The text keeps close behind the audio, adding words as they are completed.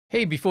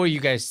Hey, before you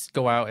guys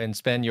go out and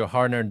spend your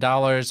hard-earned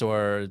dollars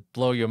or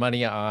blow your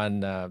money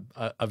on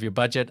of your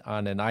budget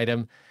on an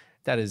item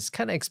that is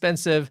kind of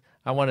expensive,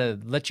 I want to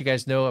let you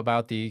guys know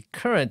about the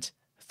current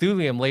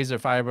Thulium laser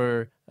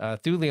fiber,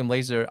 Thulium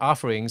laser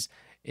offerings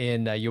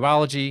in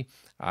urology.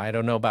 I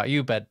don't know about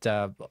you, but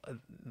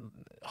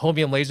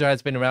Holmium laser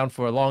has been around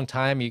for a long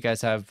time. You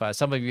guys have,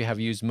 some of you have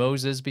used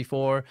Moses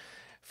before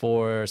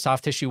for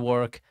soft tissue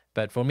work,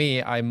 but for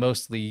me, I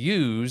mostly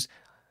use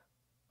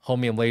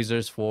Holmium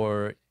lasers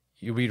for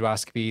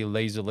ureteroscopy,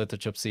 laser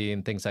lithotripsy,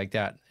 and things like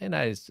that. And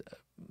I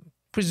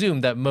presume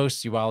that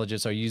most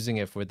urologists are using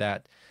it for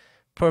that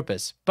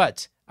purpose.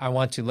 But I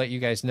want to let you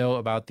guys know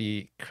about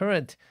the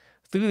current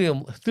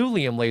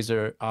thulium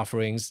laser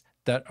offerings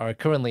that are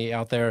currently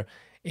out there.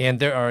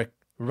 And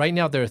right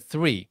now, there are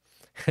three.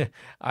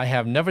 I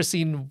have never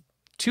seen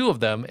two of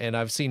them, and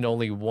I've seen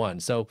only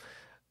one. So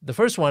the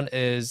first one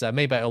is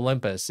made by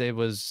Olympus. It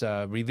was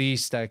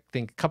released, I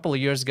think, a couple of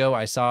years ago.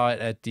 I saw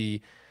it at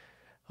the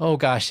Oh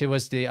gosh,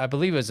 I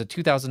believe it was a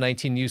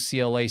 2019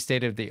 UCLA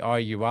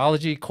state-of-the-art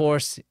urology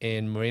course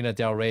in Marina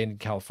del Rey in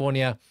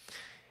California.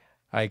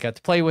 I got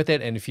to play with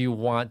it, and if you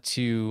want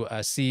to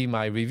see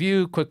my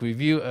quick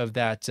review of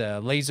that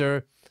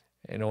laser,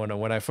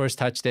 when I first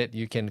touched it,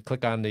 you can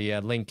click on the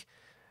link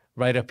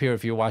right up here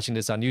if you're watching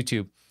this on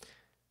YouTube.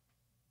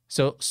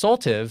 So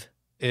Soltive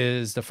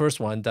is the first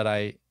one that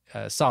I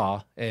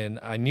saw and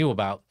I knew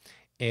about,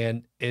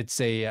 and it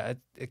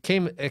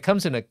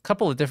comes in a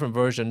couple of different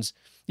versions.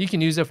 You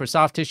can use it for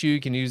soft tissue. You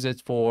can use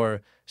it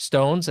for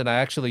stones, and I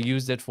actually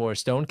used it for a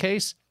stone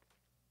case,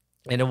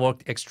 and it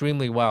worked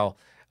extremely well.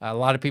 A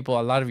lot of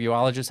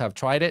urologists have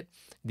tried it.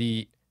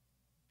 The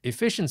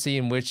efficiency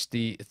in which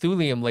the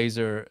thulium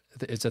laser,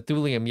 it's a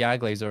thulium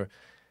YAG laser,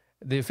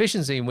 the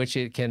efficiency in which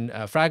it can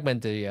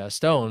fragment the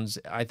stones,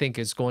 I think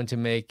is going to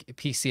make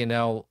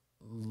PCNL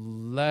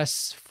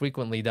less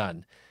frequently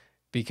done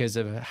because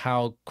of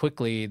how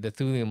quickly the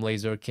thulium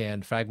laser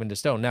can fragment the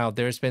stone. Now,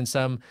 there's been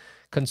some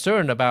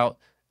concern about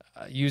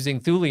using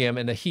thulium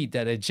and the heat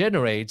that it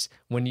generates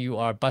when you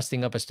are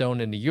busting up a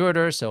stone in the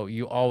ureter. So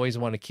you always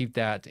want to keep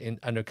that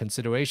under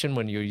consideration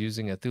when you're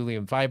using a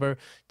thulium fiber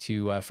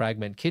to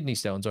fragment kidney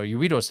stones or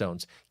ureter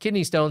stones.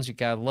 Kidney stones, you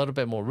got a little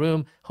bit more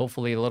room,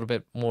 hopefully a little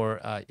bit more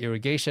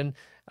irrigation.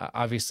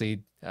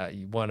 Obviously,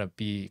 you want to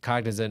be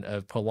cognizant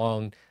of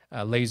prolonged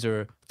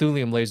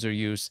thulium laser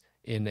use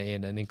in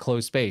an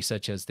enclosed space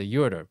such as the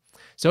ureter.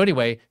 So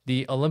anyway,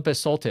 the Olympus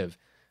Soltive,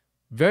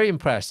 very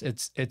impressed.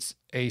 It's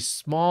a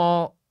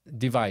small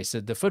device.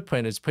 The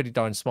footprint is pretty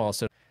darn small.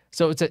 So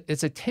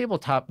it's a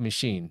tabletop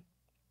machine,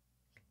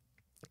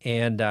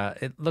 and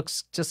it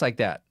looks just like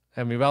that.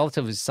 I mean,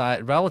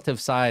 relative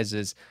size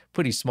is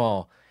pretty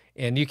small,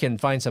 and you can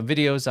find some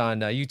videos on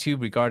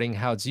YouTube regarding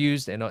how it's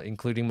used, and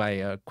including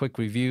my quick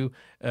review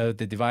of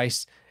the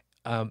device.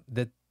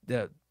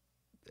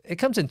 It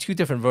comes in two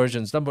different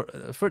versions.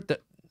 The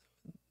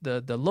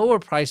lower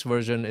price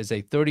version is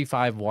a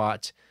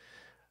 35-watt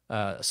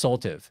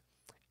Soltive,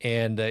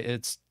 and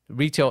it's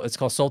retail. It's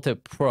called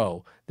Soltive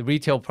Pro. The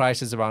retail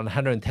price is around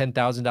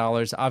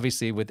 $110,000.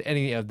 Obviously, with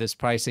any of this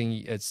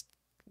pricing, it's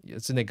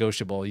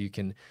negotiable. You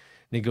can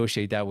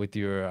negotiate that with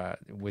your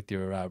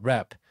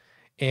rep.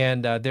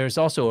 And there's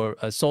also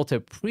a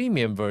Soltive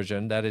Premium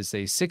version that is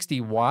a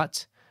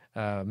 60-watt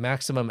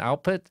maximum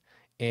output,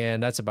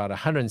 and that's about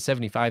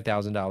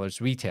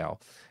 $175,000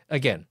 retail.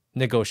 Again,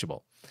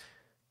 negotiable.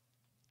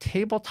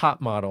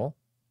 Tabletop model,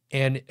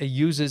 and it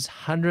uses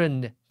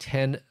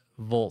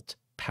 110-volt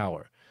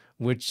power,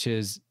 which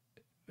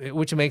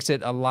makes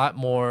it a lot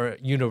more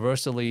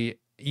universally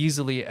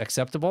easily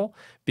acceptable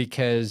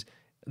because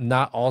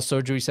not all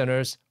surgery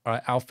centers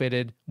are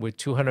outfitted with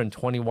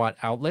 220-watt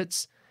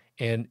outlets.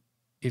 And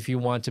if you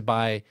want to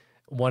buy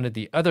one of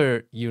the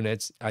other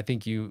units, I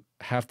think you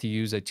have to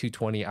use a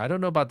 220. I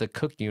don't know about the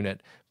Cook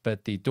unit,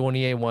 but the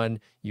Dornier one,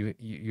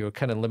 you're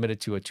kind of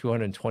limited to a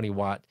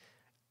 220-watt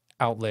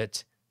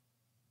outlet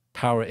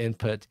power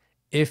input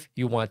if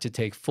you want to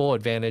take full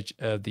advantage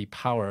of the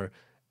power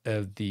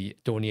of the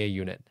Dornier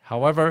unit.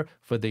 However,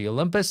 for the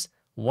Olympus,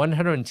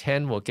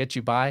 110 will get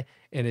you by,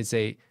 and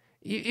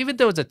even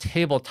though it's a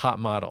tabletop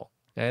model,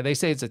 they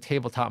say it's a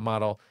tabletop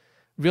model,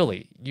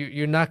 really,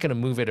 you're not going to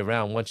move it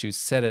around once you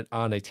set it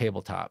on a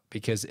tabletop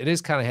because it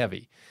is kind of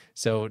heavy.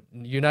 So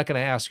you're not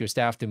going to ask your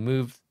staff to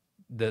move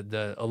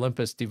the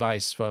Olympus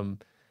device from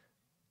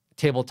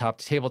tabletop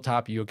to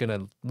tabletop. You're going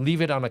to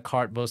leave it on a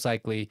cart most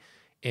likely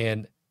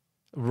and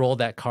roll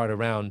that cart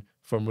around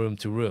from room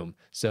to room.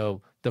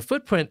 So the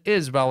footprint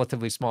is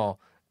relatively small,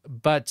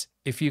 but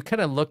if you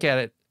kind of look at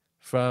it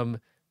from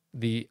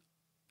the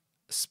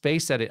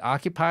space that it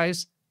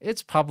occupies,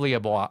 it's probably a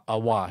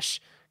wash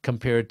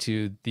compared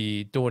to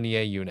the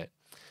Dornier unit.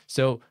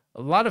 So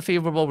a lot of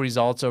favorable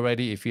results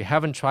already. If you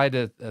haven't tried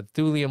a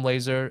thulium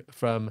laser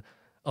from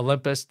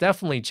Olympus,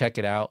 definitely check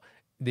it out.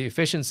 The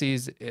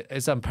efficiencies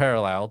is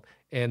unparalleled,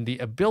 and the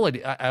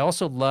ability, I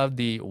also love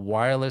the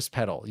wireless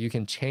pedal. You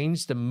can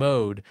change the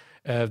mode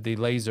of the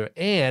laser,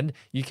 and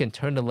you can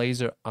turn the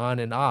laser on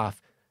and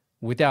off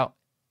without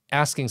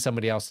asking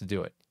somebody else to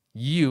do it.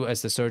 you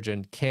as the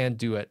surgeon can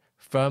do it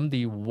from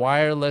the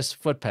wireless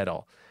foot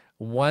pedal.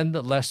 One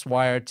less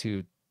wire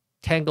to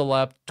tangle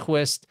up,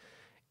 twist,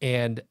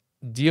 and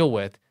deal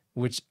with,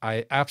 which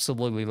I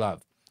absolutely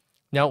love.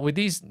 Now, with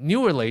these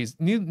newer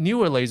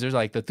lasers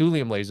like the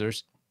Thulium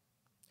lasers,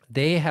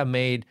 they have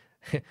made,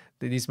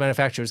 these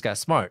manufacturers got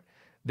smart.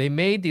 They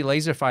made the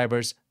laser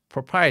fibers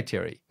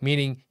proprietary,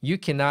 meaning you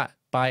cannot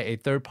buy a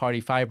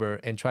third-party fiber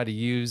and try to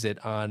use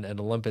it on an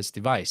Olympus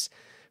device.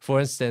 For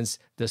instance,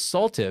 the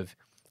Soltive,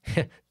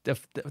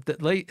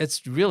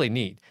 it's really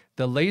neat.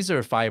 The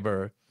laser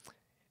fiber,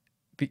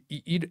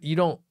 you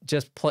don't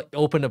just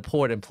open a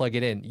port and plug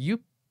it in.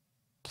 You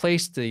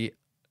place the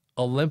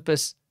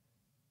Olympus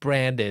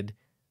branded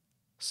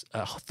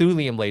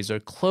Thulium laser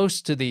close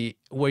to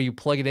where you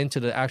plug it into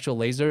the actual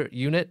laser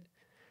unit,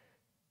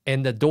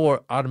 and the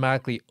door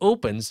automatically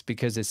opens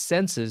because it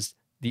senses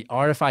the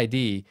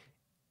RFID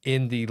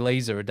in the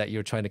laser that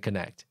you're trying to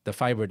connect, the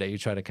fiber that you're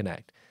trying to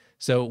connect.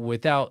 So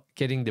without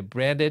getting the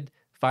branded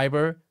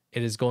fiber,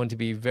 it is going to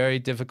be very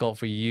difficult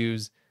for you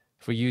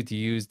to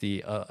use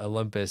the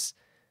Olympus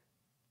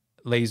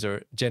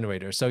laser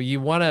generator. So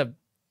you want to,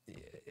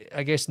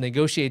 I guess,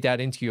 negotiate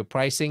that into your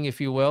pricing, if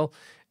you will.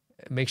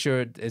 Make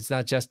sure it's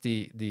not just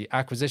the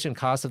acquisition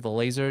cost of the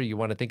laser. You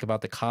want to think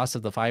about the cost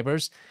of the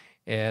fibers,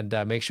 and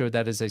make sure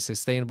that is a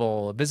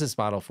sustainable business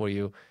model for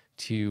you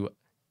to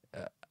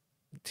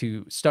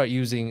start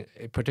using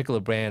a particular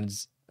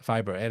brand's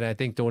fiber. And I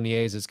think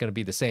Dornier's is going to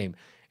be the same.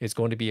 It's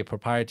going to be a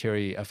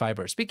proprietary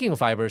fiber. Speaking of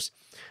fibers,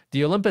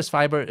 the Olympus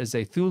fiber is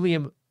a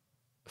Thulium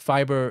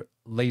fiber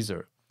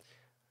laser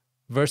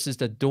versus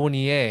the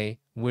Dornier,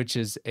 which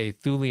is a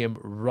Thulium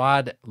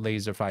rod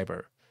laser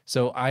fiber.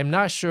 So I'm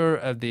not sure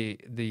of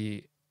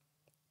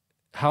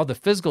how the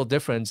physical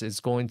difference is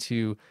going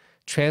to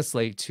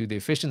translate to the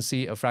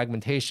efficiency of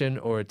fragmentation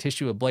or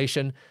tissue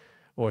ablation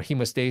or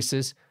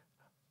hemostasis,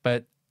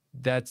 but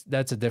that's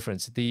a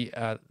difference. The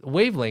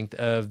wavelength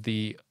of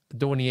the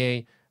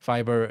Dornier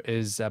fiber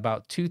is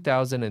about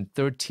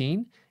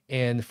 2013,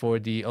 and for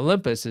the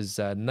Olympus is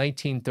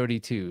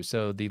 1932.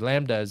 So the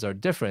lambdas are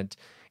different,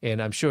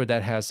 and I'm sure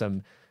that has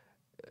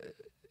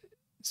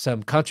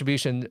some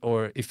contribution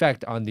or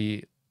effect on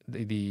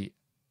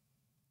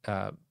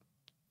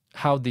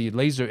how the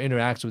laser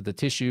interacts with the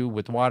tissue,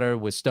 with water,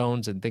 with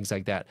stones, and things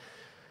like that.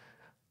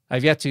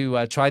 I've yet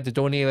to try the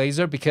Dornier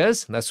laser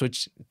because let's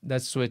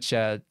switch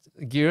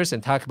gears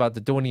and talk about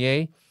the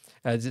Dornier.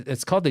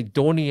 It's called the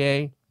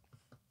Dornier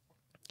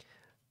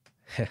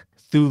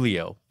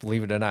Thulio,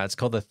 believe it or not. It's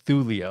called the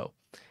Thulio.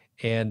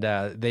 And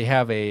they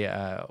have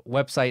a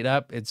website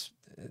up. It's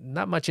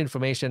not much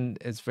information.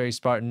 It's very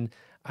Spartan.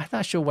 I'm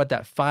not sure what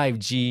that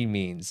 5G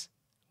means.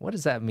 What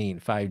does that mean,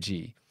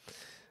 5G?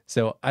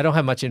 So I don't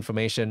have much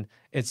information.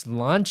 It's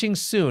launching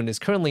soon. It's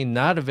currently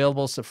not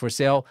available for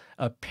sale.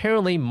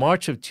 Apparently,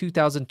 March of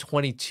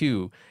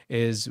 2022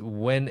 is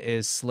when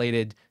it's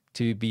slated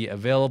to be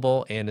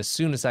available. And as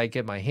soon as I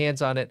get my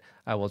hands on it,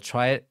 I will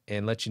try it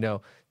and let you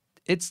know.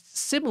 It's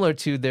similar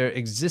to their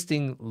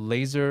existing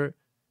laser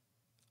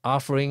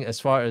offering as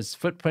far as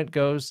footprint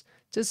goes.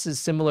 Just as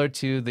similar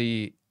to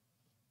the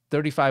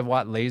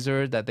 35-watt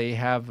laser that they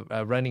have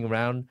running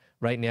around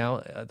right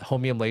now, the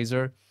Homium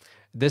laser.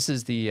 This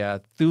is the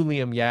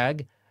Thulium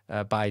YAG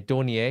by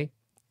Dornier.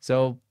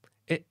 So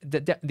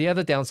the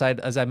other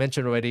downside, as I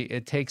mentioned already,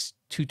 it takes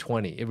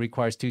 220. It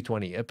requires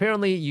 220.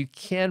 Apparently, you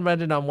can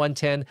run it on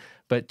 110,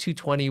 but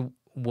 220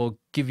 will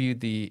give you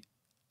the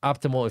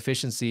optimal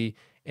efficiency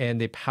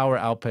and the power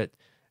output,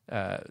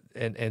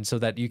 and so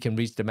that you can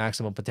reach the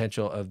maximum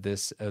potential of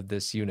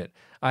this unit.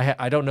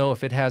 I don't know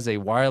if it has a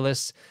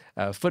wireless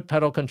foot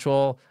pedal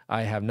control.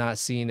 I have not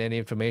seen any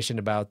information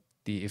about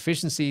the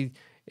efficiency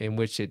in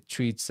which it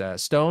treats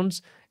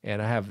stones,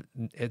 and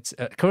it's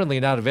currently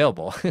not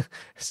available.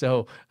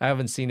 So I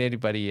haven't seen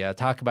anybody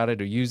talk about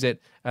it or use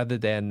it other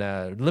than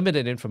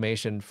limited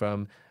information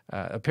from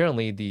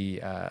apparently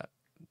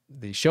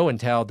the show and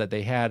tell that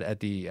they had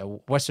at the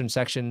Western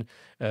section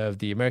of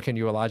the American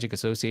Urologic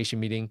Association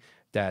meeting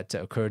that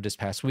occurred this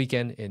past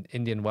weekend in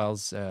Indian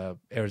Wells,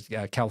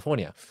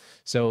 California.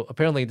 So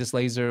apparently this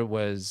laser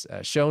was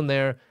shown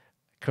there,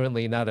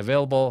 currently not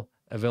available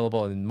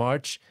in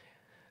March.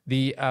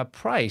 The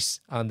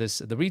price on this,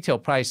 the retail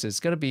price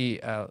is going to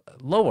be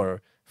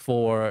lower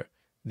for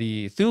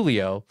the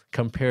Thulio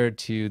compared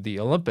to the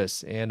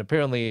Olympus, and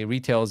apparently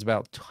retail is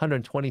about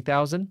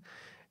 $120,000.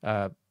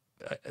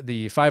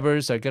 The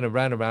fibers are going to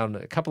run around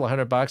a couple of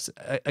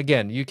 $100.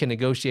 Again, you can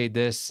negotiate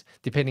this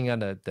depending on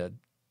the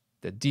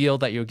deal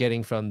that you're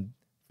getting from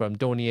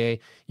Dornier.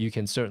 You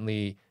can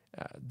certainly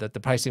the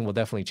pricing will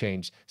definitely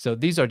change. So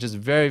these are just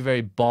very,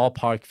 very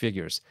ballpark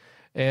figures.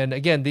 And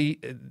again, the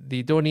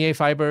Dornier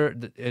fiber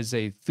is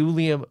a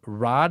Thulium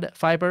rod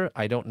fiber.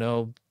 I don't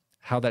know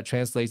how that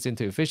translates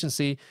into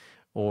efficiency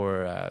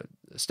or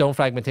stone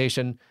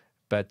fragmentation.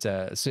 But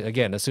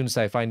again, as soon as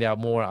I find out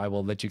more, I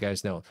will let you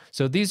guys know.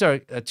 So these are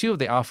two of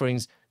the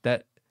offerings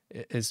that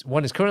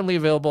one is currently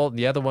available.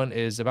 The other one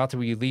is about to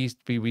be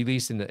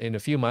released in a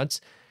few months.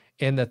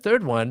 And the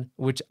third one,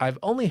 which I've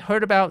only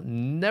heard about,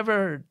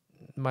 never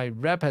my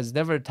rep has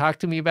never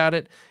talked to me about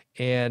it,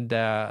 and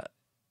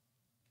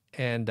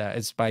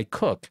it's by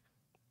Cook,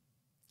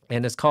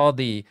 and it's called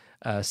the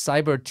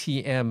Cyber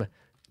TM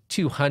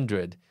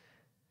 200.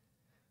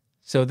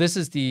 So this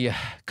is the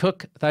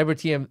Cook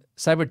Cyber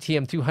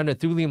TM 200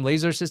 Thulium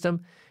laser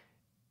system.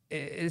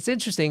 It's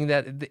interesting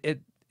that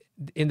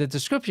in the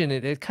description,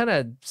 it kind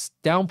of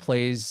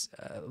downplays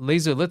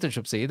laser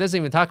lithotripsy. It doesn't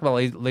even talk about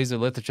laser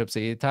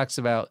lithotripsy. It talks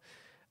about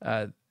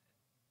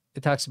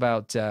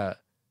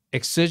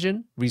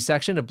excision,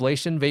 resection,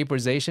 ablation,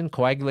 vaporization,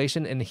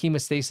 coagulation, and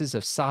hemostasis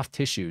of soft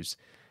tissues,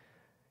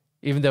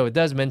 even though it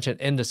does mention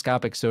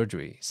endoscopic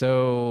surgery.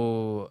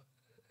 So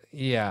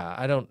yeah,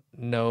 I don't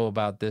know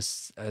about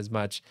this as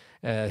much.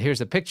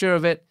 Here's a picture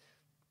of it.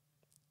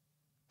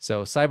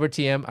 So Cyber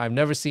TM, I've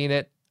never seen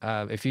it.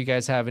 If you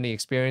guys have any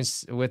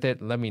experience with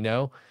it, let me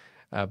know.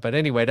 But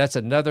anyway, that's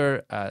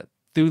another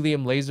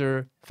thulium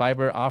laser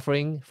fiber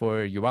offering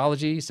for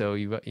urology. So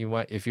you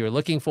want, if you're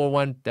looking for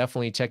one,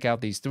 definitely check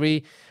out these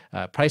three.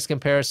 Price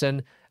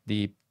comparison,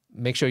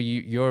 make sure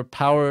your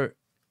power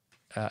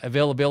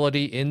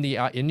availability in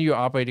your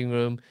operating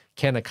room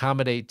can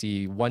accommodate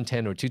the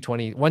 110 or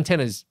 220. 110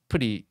 is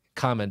pretty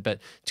common, but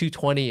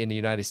 220 in the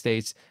United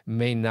States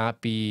may not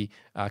be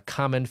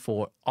common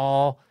for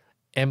all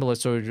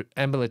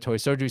ambulatory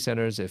surgery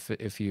centers.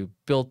 If you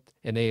built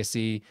an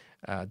ASC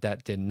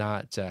that did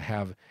not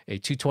have a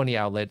 220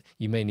 outlet,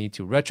 you may need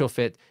to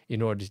retrofit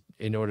in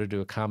order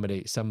to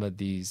accommodate some of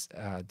these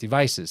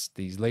devices,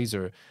 these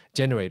laser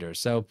generators.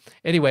 So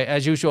anyway,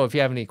 as usual, if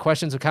you have any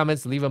questions or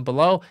comments, leave them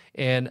below.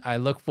 And I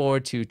look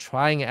forward to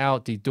trying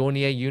out the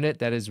Dornier unit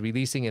that is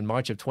releasing in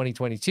March of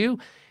 2022.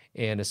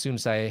 And as soon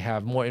as I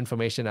have more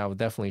information, I will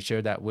definitely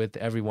share that with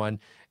everyone.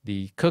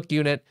 The Cook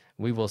unit,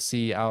 we will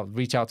see. I'll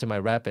reach out to my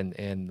rep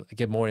and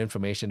get more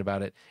information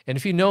about it. And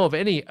if you know of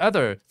any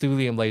other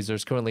thulium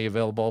lasers currently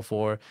available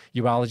for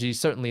urology,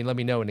 certainly let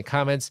me know in the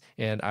comments,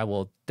 and I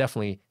will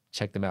definitely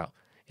check them out.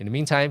 In the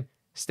meantime,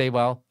 stay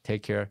well,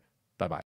 take care, bye-bye.